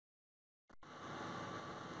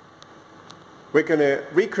We're going to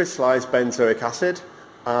recrystallize benzoic acid,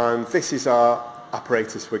 and this is our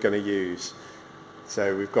apparatus we're going to use.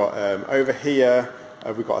 So we've got over here,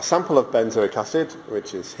 we've got a sample of benzoic acid,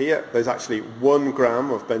 which is here. There's actually 1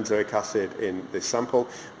 gram of benzoic acid in this sample,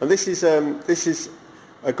 and this is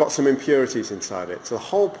got some impurities inside it. So the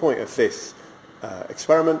whole point of this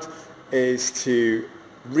experiment is to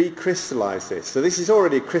recrystallize this. So this is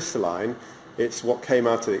already crystalline. It's what came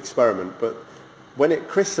out of the experiment, but when it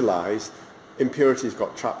crystallized, impurities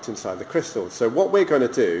got trapped inside the crystal. So what we're going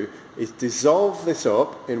to do is dissolve this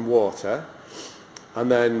up in water,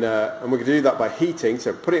 and then and we're going to do that by heating.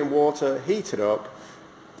 So put it in water, heat it up,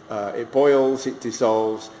 it boils, it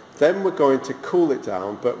dissolves. Then we're going to cool it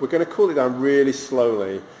down, but we're going to cool it down really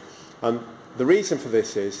slowly. And the reason for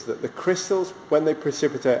this is that the crystals, when they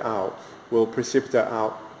precipitate out, will precipitate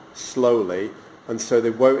out slowly, and so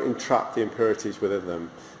they won't entrap the impurities within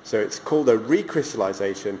them. So it's called a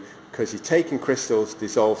recrystallization, because you're taking crystals,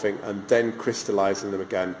 dissolving, and then crystallizing them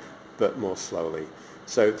again, but more slowly.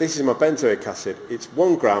 So this is my benzoic acid. It's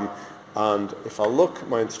 1 gram, and if I look,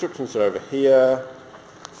 my instructions are over here.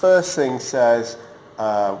 First thing says,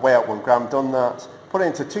 weigh out 1 gram, done that. Put it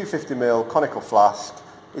into 250 ml conical flask.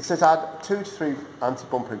 It says add 2 to 3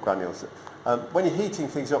 anti-bumping granules. When you're heating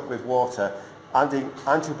things up with water, adding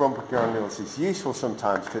anti-bumping granules is useful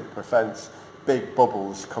sometimes because it prevents big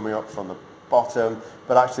bubbles coming up from the bottom,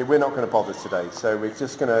 but actually we're not going to bother today. So we're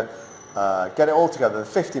just going to get it all together,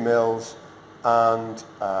 50 mils, and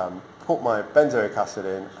put my benzoic acid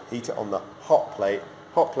in, heat it on the hot plate.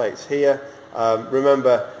 Hot plate's here.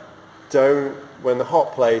 Remember, when the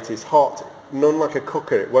hot plate is hot, none like a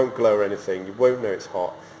cooker, it won't glow or anything, you won't know it's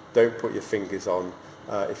hot. Don't put your fingers on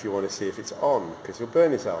if you want to see if it's on, because you'll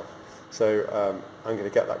burn yourself. So I'm going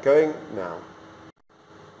to get that going now.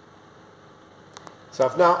 So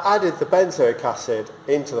I've now added the benzoic acid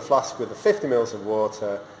into the flask with the 50 mils of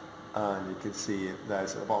water, and you can see it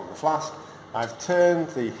there's at the bottom of the flask. I've turned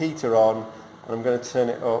the heater on, and I'm going to turn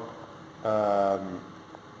it up,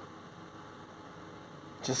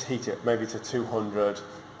 just heat it maybe to 200.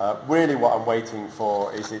 Really what I'm waiting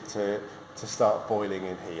for is it to start boiling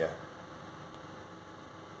in here.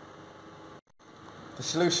 The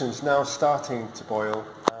solution's now starting to boil,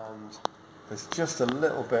 and there's just a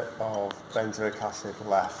little bit of benzoic acid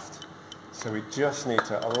left. So we just need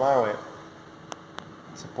to allow it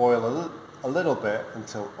to boil a little bit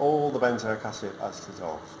until all the benzoic acid has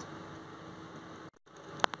dissolved.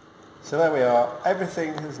 So there we are,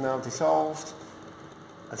 everything has now dissolved,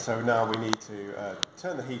 and so now we need to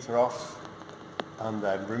turn the heater off and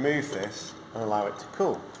then remove this and allow it to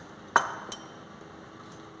cool.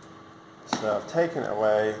 So I've taken it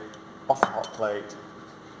away off the hot plate,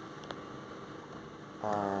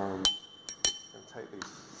 and take the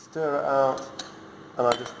stirrer out, and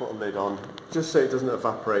I just put a lid on just so it doesn't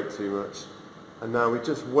evaporate too much. And now we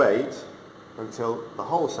just wait until the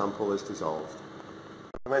whole sample is dissolved.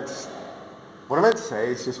 What I meant to say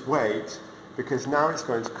is just wait, because now it's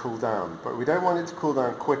going to cool down, but we don't want it to cool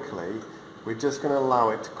down quickly. We're just going to allow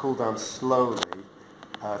it to cool down slowly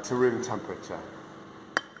to room temperature.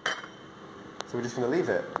 So we're just going to leave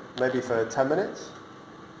it maybe for 10 minutes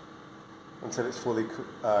until it's fully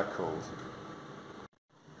cooled.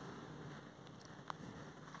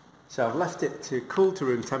 So I've left it to cool to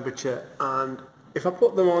room temperature, and if I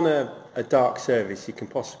put them on a dark surface, you can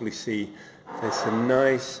possibly see there's some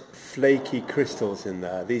nice flaky crystals in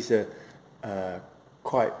there. These are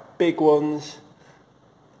quite big ones,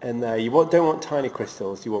 and you don't want tiny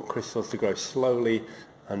crystals, you want crystals to grow slowly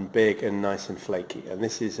and big and nice and flaky, and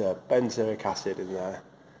this is benzoic acid in there.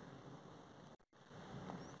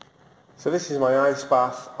 So this is my ice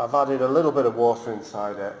bath. I've added a little bit of water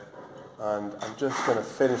inside it, and I'm just going to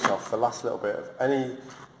finish off the last little bit of any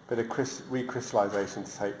bit of recrystallization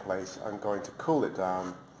to take place. I'm going to cool it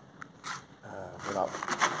down without the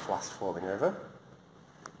flask falling over.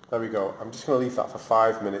 There we go. I'm just going to leave that for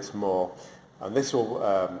 5 minutes more, and this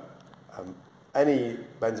will any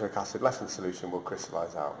benzoic acid left in solution will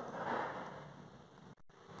crystallize out.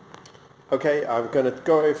 Okay, I'm going to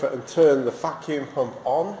go over and turn the vacuum pump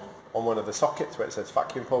on one of the sockets where it says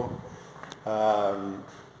vacuum pump.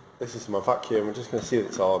 This is my vacuum. I'm just going to see that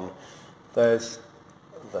it's on. There's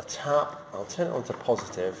the tap. I'll turn it on to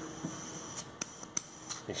positive.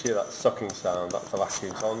 You see that sucking sound, that's the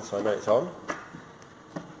vacuum's on, so I know it's on.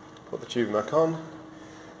 Put the tube back on.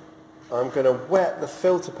 I'm going to wet the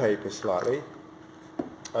filter paper slightly,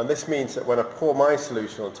 and this means that when I pour my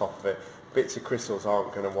solution on top of it, bits of crystals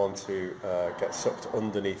aren't going to want to get sucked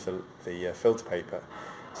underneath the filter paper.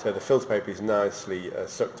 So the filter paper is nicely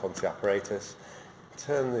sucked onto the apparatus.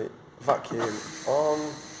 Turn the vacuum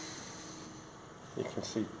on, You can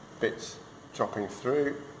see bits dropping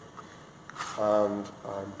through, and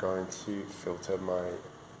I'm going to filter my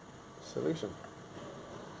solution.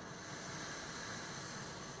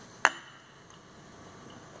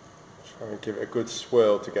 Try and give it a good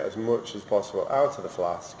swirl to get as much as possible out of the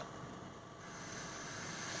flask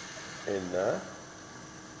in there.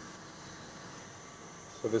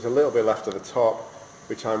 So there's a little bit left at the top,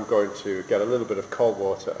 which I'm going to get a little bit of cold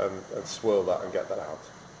water and swirl that and get that out.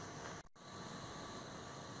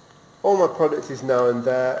 All my product is now in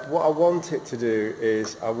there. What I want it to do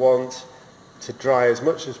is I want to dry as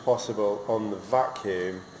much as possible on the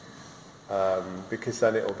vacuum, because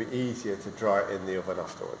then it will be easier to dry it in the oven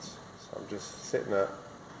afterwards. So I'm just sitting there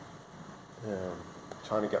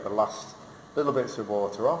trying to get the last little bits of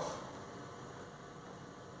water off.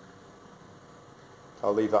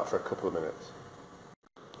 I'll leave that for a couple of minutes.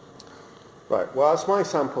 Right, whilst my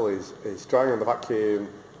sample is drying on the vacuum,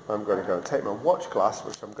 I'm going to go and take my watch glass,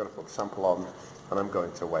 which I'm going to put the sample on, and I'm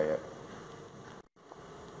going to weigh it.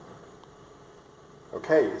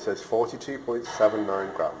 Okay, it says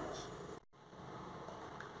 42.79 grams.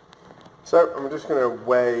 So I'm just going to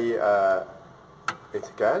weigh it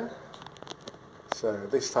again. So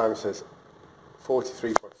this time it says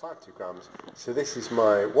 43.52 grams. So this is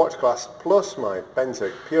my watch glass plus my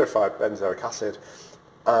purified benzoic acid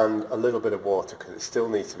and a little bit of water, because it still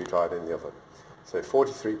needs to be dried in the oven. So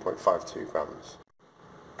 43.52 grams.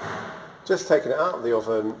 Just taken it out of the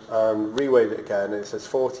oven and reweighed it again, and it says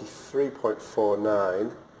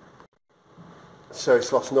 43.49. So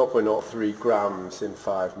it's lost 0.03 grams in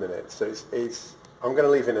 5 minutes. So I'm going to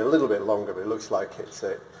leave it a little bit longer, but it looks like it's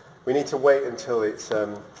it. We need to wait until it's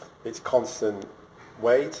constant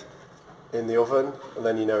weight in the oven, and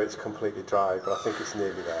then you know it's completely dry, but I think it's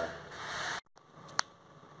nearly there.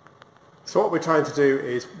 So what we're trying to do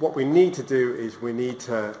is, we need to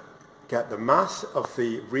get the mass of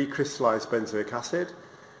the recrystallized benzoic acid.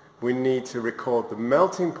 We need to record the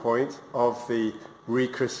melting point of the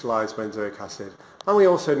recrystallized benzoic acid, and we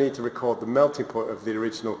also need to record the melting point of the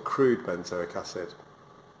original crude benzoic acid.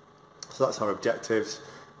 So that's our objectives.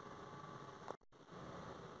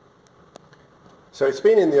 So it's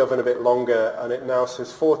been in the oven a bit longer, and it now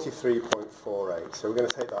says 43.48. So we're going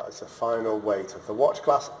to take that as the final weight of the watch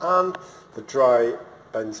glass and the dry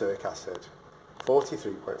benzoic acid,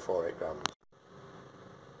 43.48 grams.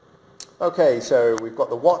 Okay, so we've got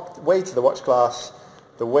the weight of the watch glass,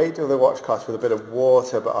 the weight of the watch glass with a bit of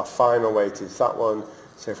water, but our final weight is that one.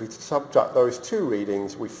 So if we subtract those two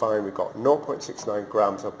readings, we find we've got 0.69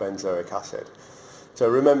 grams of benzoic acid. So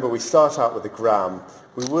remember, we start out with a gram.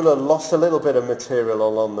 We will have lost a little bit of material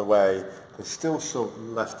along the way. There's still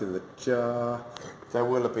some left in the jar. There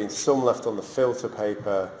will have been some left on the filter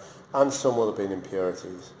paper, and some will have been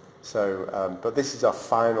impurities. So, but this is our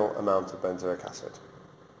final amount of benzoic acid.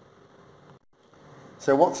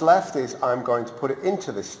 So what's left is I'm going to put it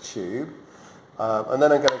into this tube, and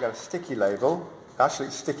then I'm going to get a sticky label. Actually,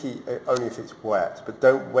 it's sticky only if it's wet, but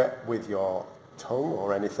don't wet with your tongue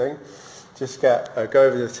or anything. Just go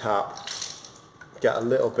over the tap, get a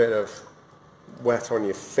little bit of wet on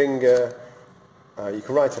your finger. You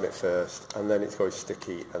can write on it first, and then it goes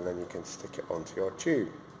sticky, and then you can stick it onto your tube,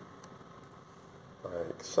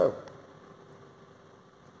 like so.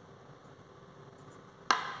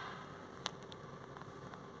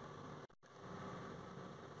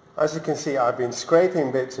 As you can see, I've been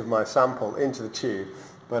scraping bits of my sample into the tube,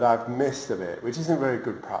 but I've missed a bit, which isn't very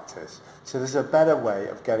good practice. So there's a better way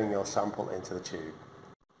of getting your sample into the tube.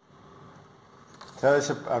 So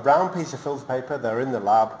there's a round piece of filter paper, they're in the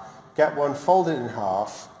lab. Get one, fold it in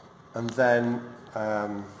half, and then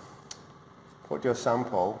put your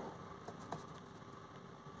sample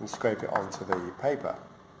and scrape it onto the paper.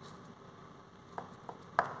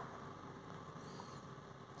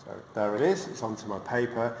 So there it is, it's onto my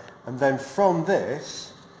paper. And then from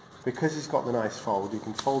this, because it's got the nice fold, you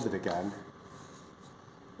can fold it again.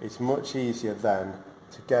 It's much easier then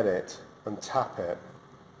to get it and tap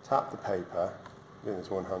the paper, doing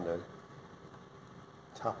this one-handed,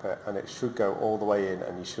 tap it, and it should go all the way in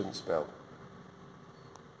and you shouldn't spill.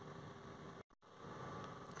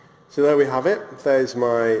 So there we have it, there's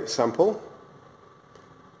my sample.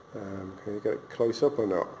 Can you get it close up or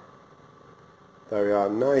not? There we are,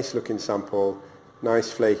 nice looking sample,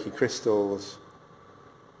 nice flaky crystals.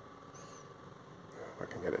 If I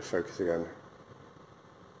can get it focused again.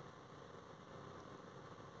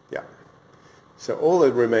 Yeah. So all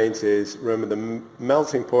that remains is, remember, the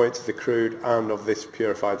melting point of the crude and of this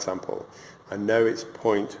purified sample. And now it's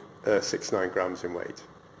 0.69 grams in weight.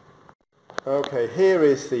 Okay, here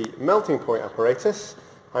is the melting point apparatus.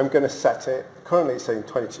 I'm going to set it, currently it's saying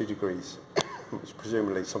 22 degrees. which is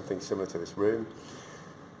presumably something similar to this room.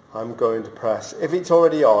 I'm going to press, if it's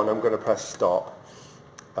already on, I'm going to press stop.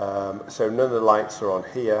 So none of the lights are on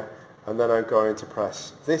here, and then I'm going to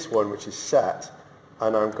press this one, which is set,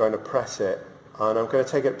 and I'm going to press it, and I'm going to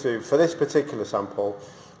take it to, for this particular sample,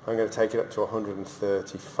 I'm going to take it up to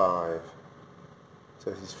 135. So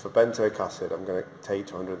this is for benzoic acid. I'm going to take it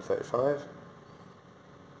to 135.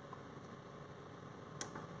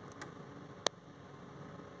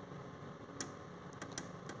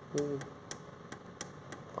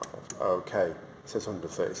 Okay, it says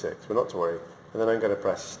 136, but not to worry. And then I'm going to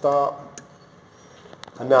press start.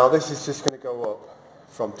 And now this is just going to go up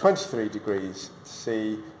from 23 degrees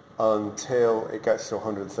C until it gets to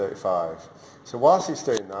 135. So whilst it's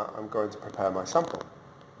doing that, I'm going to prepare my sample.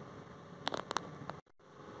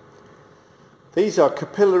 These are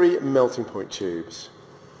capillary melting point tubes.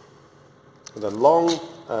 With a long,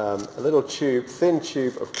 a little tube, thin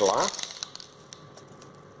tube of glass,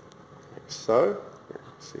 like so.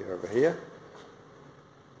 See it over here.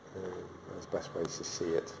 There's best ways to see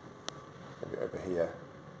it. Maybe over here.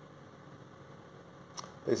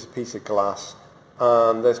 There's a piece of glass,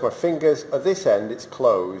 and there's my fingers. At this end it's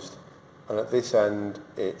closed, and at this end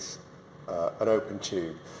it's an open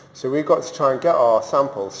tube. So we've got to try and get our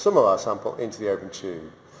sample, some of our sample, into the open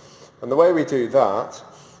tube. And the way we do that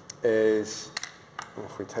is,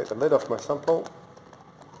 if we take the lid off my sample,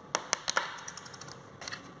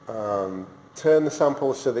 turn the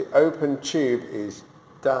sample so the open tube is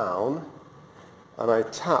down, and I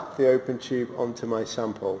tap the open tube onto my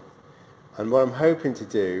sample. And what I'm hoping to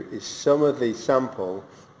do is some of the sample,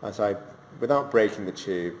 without breaking the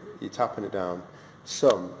tube, you're tapping it down,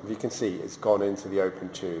 some, if you can see, it's gone into the open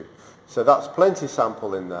tube. So that's plenty of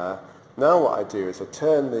sample in there. Now what I do is I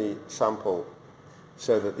turn the sample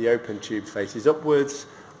so that the open tube faces upwards,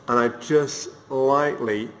 and I just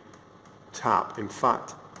lightly tap. In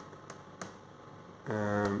fact,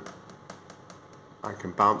 I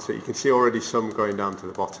can bounce it. You can see already some going down to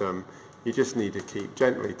the bottom. You just need to keep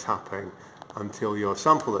gently tapping until your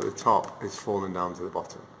sample at the top is falling down to the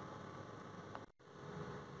bottom.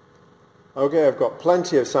 Okay, I've got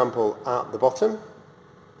plenty of sample at the bottom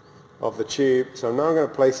of the tube, so now I'm going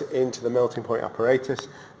to place it into the melting point apparatus.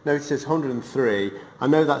 Notice it's 103. I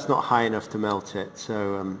know that's not high enough to melt it,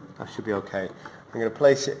 so that should be okay. I'm going to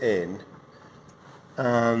place it in,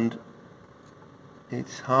 and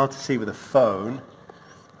it's hard to see with a phone.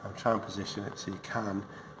 I'll try and position it so you can.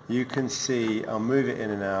 You can see, I'll move it in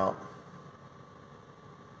and out.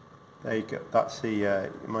 There you go. That's the,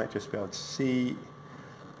 you might just be able to see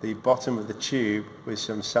the bottom of the tube with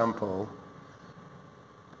some sample.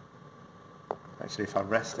 Actually, if I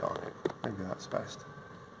rest it on it, maybe that's best.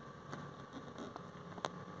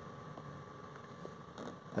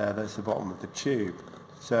 There's the bottom of the tube.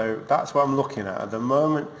 So that's what I'm looking at. At the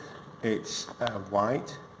moment, it's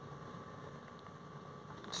white.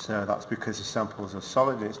 So that's because the samples are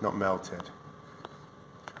solid and it's not melted.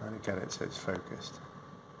 Trying to get it so it's focused.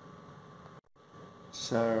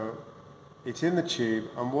 So it's in the tube,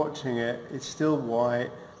 I'm watching it, it's still white,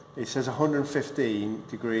 it says 115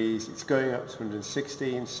 degrees, it's going up to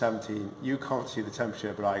 116, 17, you can't see the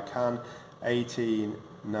temperature but I can, 18,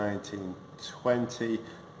 19, 20,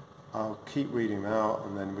 I'll keep reading them out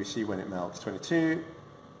and then we see when it melts, 22,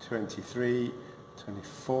 23,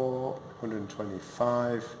 24,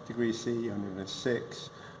 125 degrees C, 106,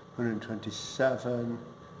 127,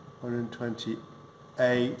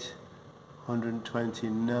 128,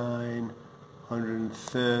 129,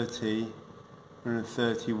 130,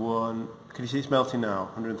 131. Can you see it's melting now?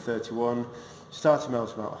 131. Started to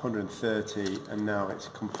melt about 130, and now it's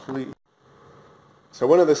completely. So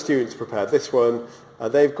one of the students prepared this one.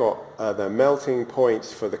 They've got their melting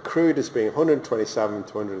points for the crude as being 127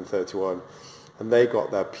 to 131, and they got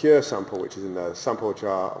their pure sample, which is in their sample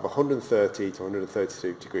jar, of 130 to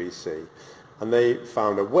 132 degrees C, and they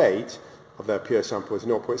found a weight of their pure sample was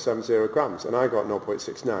 0.70 grams, and I got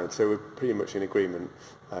 0.69, so we're pretty much in agreement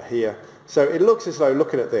here. So it looks as though,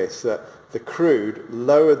 looking at this, that the crude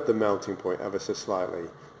lowered the melting point ever so slightly,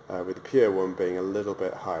 with the pure one being a little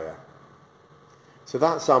bit higher. So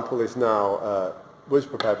that sample is now, was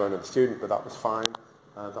prepared by another student, but that was fine.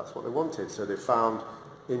 That's what they wanted. So they found,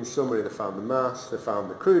 in summary, they found the mass, they found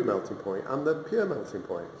the crude melting point, and the pure melting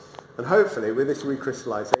point. And hopefully, with this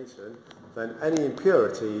recrystallization, then any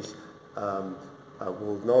impurities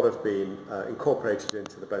will not have been incorporated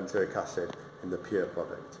into the benzoic acid in the pure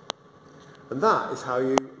product. And that is how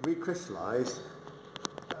you recrystallize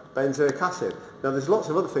benzoic acid. Now there's lots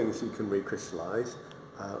of other things you can recrystallize,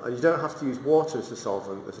 and you don't have to use water as a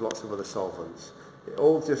solvent. There's lots of other solvents. It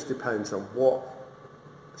all just depends on what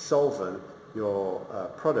solvent your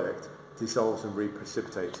product dissolves and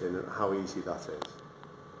reprecipitates in, and how easy that is.